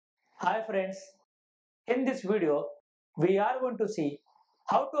Hi friends, in this video we are going to see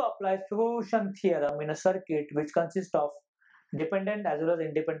how to apply superposition theorem in a circuit which consists of dependent as well as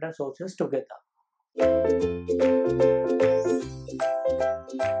independent sources together.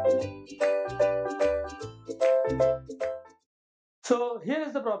 So here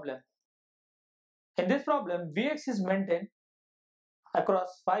is the problem. In this problem Vx is maintained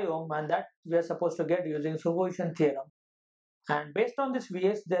across 5 ohm and that we are supposed to get using superposition theorem. And based on this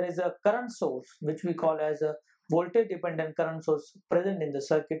Vx there is a current source which we call as a voltage dependent current source present in the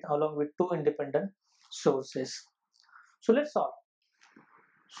circuit along with two independent sources. So let's solve.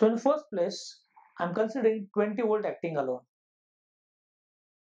 So in first place I'm considering 20 volt acting alone.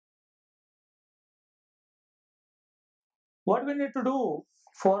 What we need to do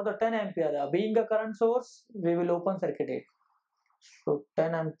for the 10 ampere, being a current source, we will open circuit it. So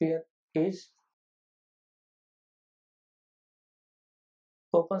 10 ampere is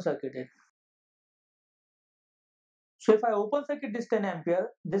open circuited. So if I open circuit this 10 ampere,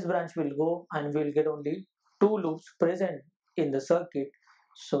 this branch will go and we will get only two loops present in the circuit.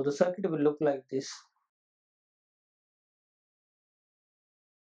 So the circuit will look like this.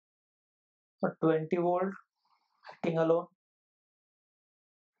 A 20 volt acting alone.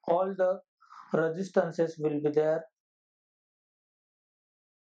 All the resistances will be there.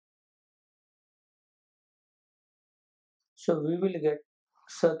 So we will get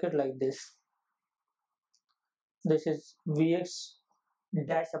circuit like this. This is Vx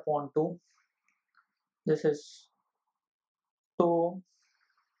dash upon 2. This is 2 ohm,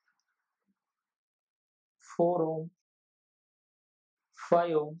 4 ohm,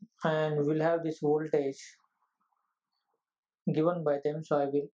 5 ohm, and we'll have this voltage given by them. So I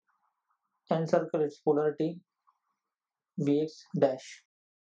will encircle its polarity Vx dash.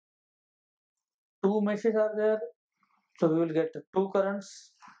 Two meshes are there, so we will get two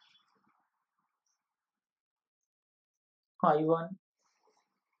currents, I1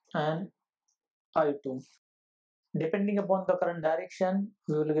 and I2. Depending upon the current direction,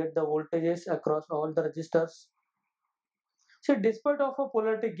 we will get the voltages across all the resistors. So despite of a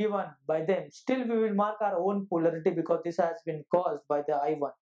polarity given by them, still we will mark our own polarity because this has been caused by the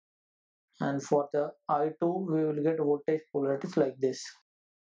I1. And for the I2, we will get voltage polarities like this.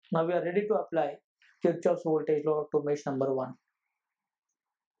 Now we are ready to apply Kirchhoff's voltage law to mesh number 1.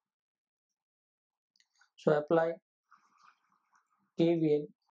 So apply KVL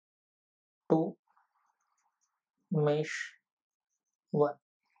to mesh 1.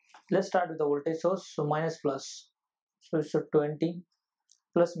 Let's start with the voltage source. So minus plus. So it's a 20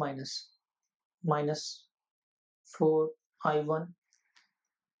 plus minus 4 I1.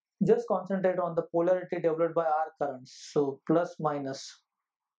 Just concentrate on the polarity developed by our currents. So plus minus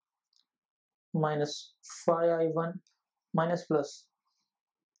 5 I1 minus plus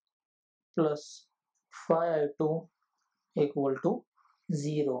 5 I2 equal to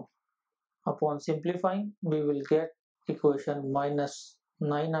 0. Upon simplifying, we will get equation minus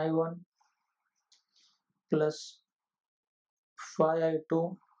 9 I1 plus 5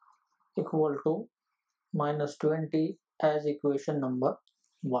 I2 equal to minus 20 as equation number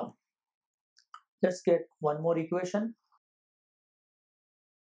 1. Let's get one more equation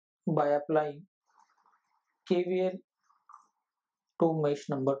by applying KVL to mesh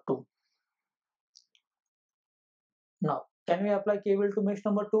number 2. Now, can we apply KVL to mesh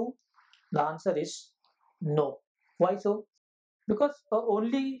number 2? The answer is no. Why so? Because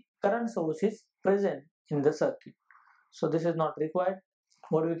only current source is present in the circuit. So this is not required.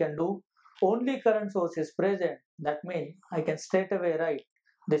 What we can do? Only current source is present. That means I can straight away write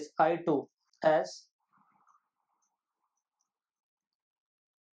this I2 as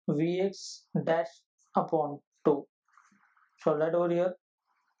Vx dash upon 2. So that over here,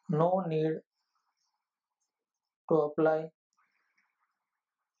 no need to apply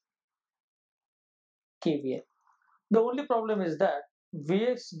KVL. The only problem is that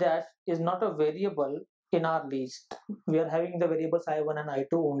Vx dash is not a variable in our list. We are having the variables I1 and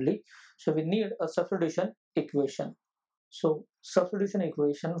I2 only. So we need a substitution equation. So substitution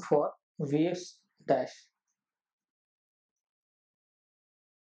equation for Vx dash.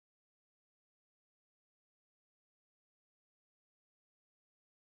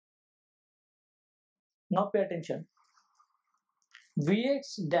 Now pay attention.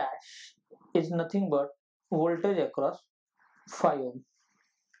 Vx dash is nothing but voltage across 5 ohm.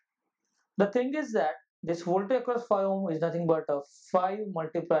 The thing is that this voltage across 5 ohm is nothing but a 5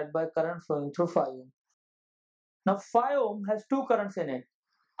 multiplied by current flowing through 5 ohm. Now 5 ohm has two currents in it.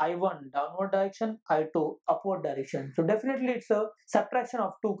 I1 downward direction, I2 upward direction. So definitely it's a subtraction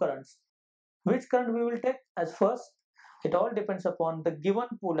of two currents. Which current we will take as first? It all depends upon the given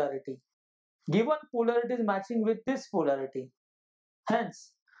polarity. Given polarity is matching with this polarity.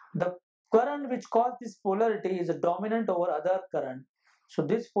 Hence, the current which caused this polarity is dominant over other current. So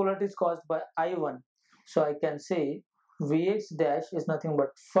this polarity is caused by I1. So I can say Vx dash is nothing but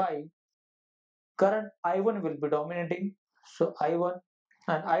phi. Current I1 will be dominating. So I1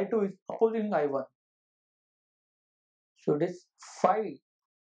 and I2 is opposing I1. So it is phi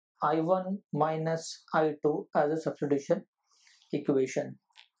I1 minus I2 as a substitution equation.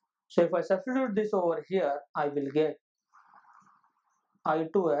 So if I substitute this over here, I will get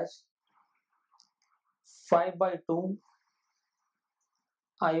I2 as 5 by 2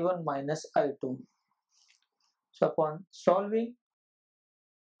 I1 minus I2. So upon solving,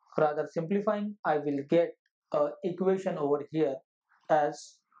 rather simplifying, I will get a equation over here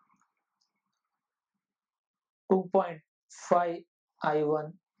as 2.5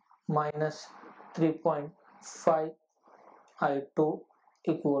 I1 minus 3.5 I2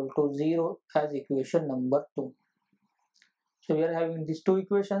 equal to 0 as equation number 2. So we are having these two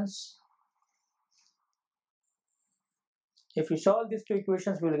equations. If we solve these two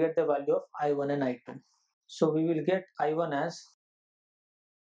equations, we will get the value of I1 and I2. So we will get I1 as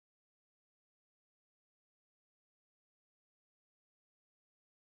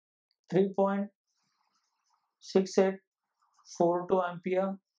 3.6842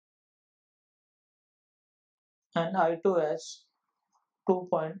 ampere and I2 as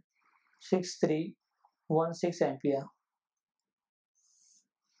 2.6316 ampere.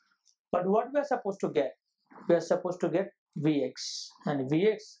 But what we are supposed to get? We are supposed to get Vx, and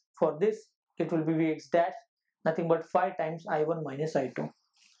Vx for this it will be Vx dash, nothing but 5 times I1 minus I2.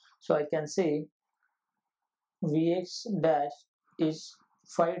 So I can say Vx dash is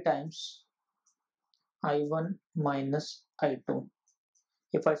 5 times I1 minus I2.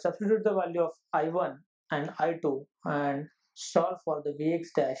 If I substitute the value of I1 and I2 and solve for the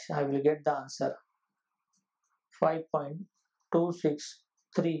Vx dash, I will get the answer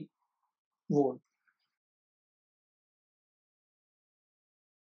 5.263 volt.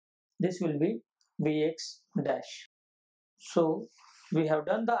 This will be Vx dash. So we have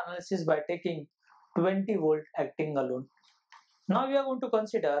done the analysis by taking 20 volt acting alone. Now we are going to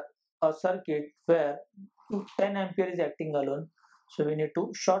consider a circuit where 10 ampere is acting alone. So we need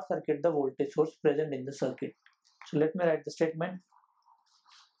to short circuit the voltage source present in the circuit. So let me write the statement.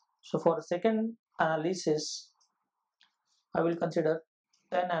 So for a second analysis, I will consider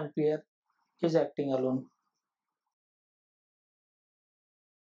 10 ampere is acting alone.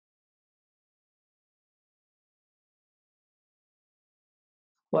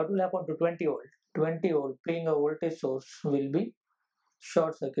 What will happen to 20 volt? 20 volt being a voltage source will be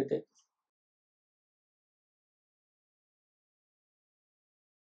short circuited.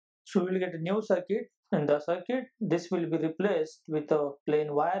 So we will get a new circuit. In the circuit, this will be replaced with a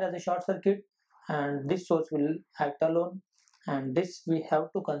plain wire as a short circuit, and this source will act alone, and this we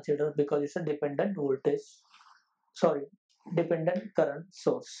have to consider because it's a dependent current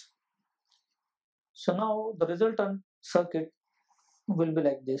source. So now the resultant circuit will be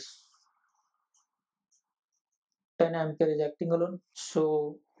like this. 10 ampere is acting alone,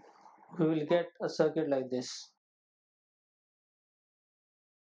 so we will get a circuit like this.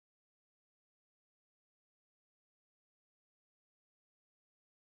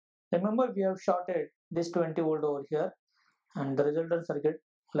 Remember, we have shorted this 20 volt over here, and the resultant circuit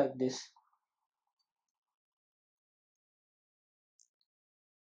like this.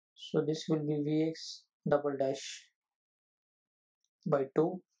 So this will be Vx double dash by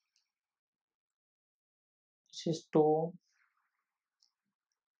 2. This is 2 ohm,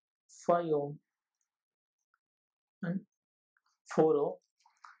 5 ohm and 4 ohm,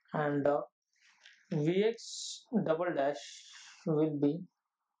 and Vx double dash will be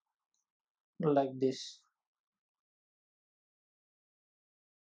like this.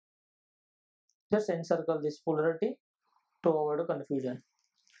 Just encircle this polarity to avoid confusion.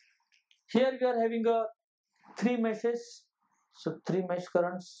 Here we are having a 3 meshes, so 3 mesh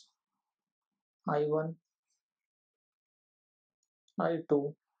currents, I1,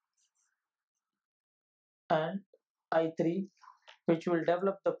 I2 and I3, which will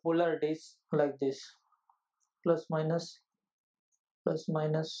develop the polarities like this, plus minus,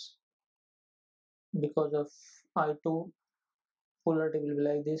 because of I2 polarity will be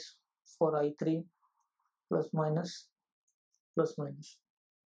like this, for I3 plus minus.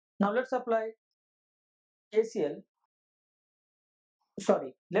 Now let's apply KCL,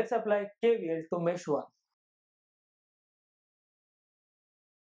 let's apply KVL to mesh 1.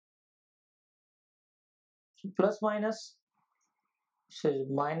 So plus minus, so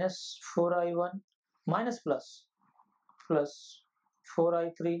minus 4I1 minus plus plus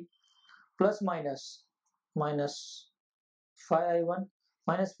 4i3 plus minus 5i1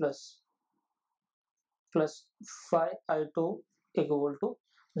 minus plus 5i2 equal to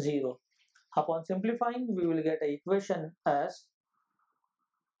 0. Upon simplifying, we will get an equation as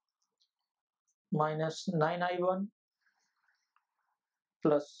minus 9i1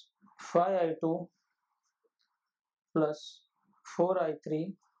 plus 5i2 plus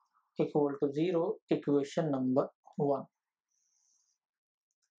 4i3 equal to 0, equation number 1.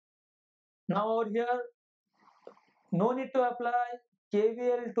 Now over here, no need to apply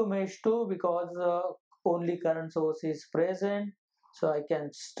KVL to mesh 2 because only current source is present. So I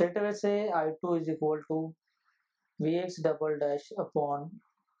can straight away say I2 is equal to Vx double dash upon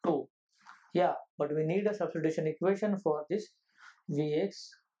 2. Yeah, but we need a substitution equation for this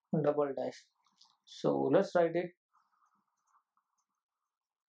Vx double dash. So let's write it.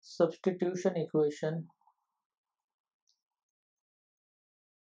 Substitution equation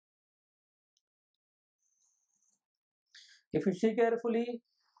if you see carefully,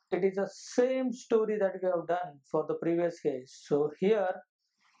 it is the same story that we have done for the previous case. So here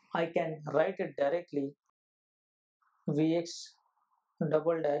I can write it directly Vx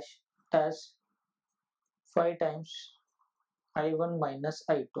double dash as 5 times I1 minus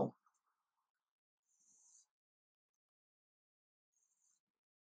I2.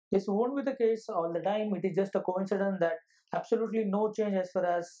 This won't be the case all the time. It is just a coincidence that absolutely no change as far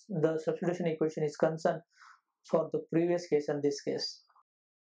as the substitution equation is concerned for the previous case and this case.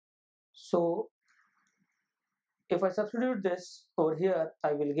 So if I substitute this over here,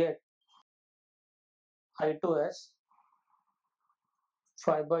 I will get I2 as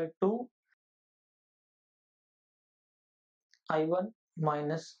 5 by 2 I1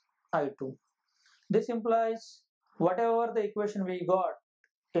 minus I2. This implies whatever the equation we got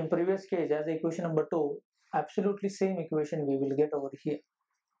in previous case as equation number 2, absolutely same equation we will get over here.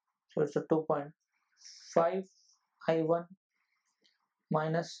 So it's a 2.5 I1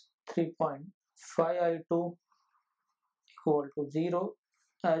 minus 3.5 I2 equal to 0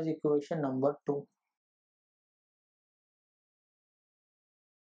 as equation number 2.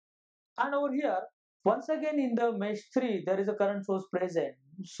 And over here, once again in the mesh 3, there is a current source present.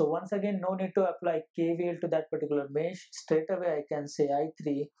 So once again, no need to apply KVL to that particular mesh. Straight away, I can say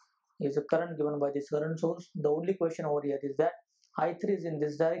I3 is a current given by this current source. The only question over here is that I3 is in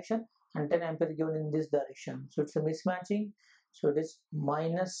this direction and 10 ampere given in this direction. So it's a mismatching. So it is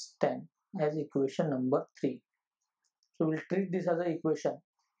minus 10 as equation number 3. So we'll treat this as a equation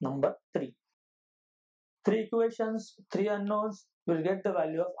number 3. 3 equations, 3 unknowns, we'll get the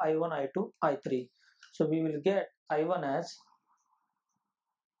value of I1, I2, I3. So we will get I1 as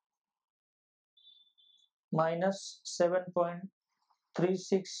minus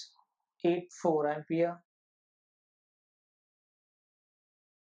 7.3684 ampere,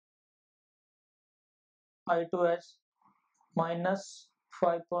 I2 as minus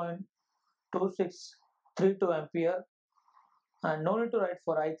 5.2632 ampere, and no need to write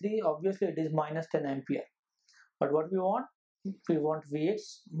for I3, obviously it is minus 10 ampere. But what we want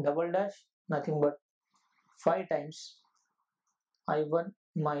Vx double dash, nothing but 5 times I1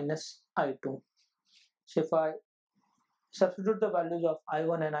 minus I2. So if I substitute the values of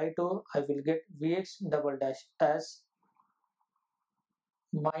I1 and I2, I will get Vx double dash as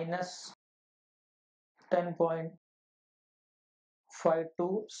minus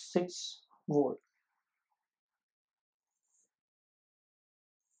 10.526 volt.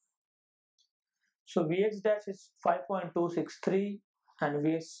 So Vx dash is 5.263 and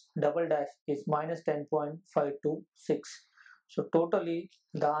Vx double dash is minus 10.526. So totally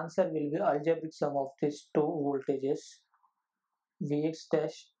the answer will be algebraic sum of these two voltages, Vx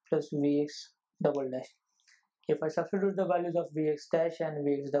dash plus Vx double dash. If I substitute the values of Vx dash and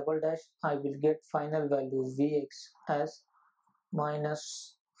Vx double dash, I will get final value Vx as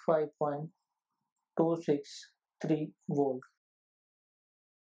minus 5.263 volt.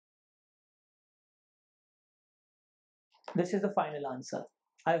 This is the final answer.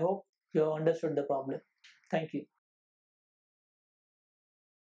 I hope you have understood the problem. Thank you.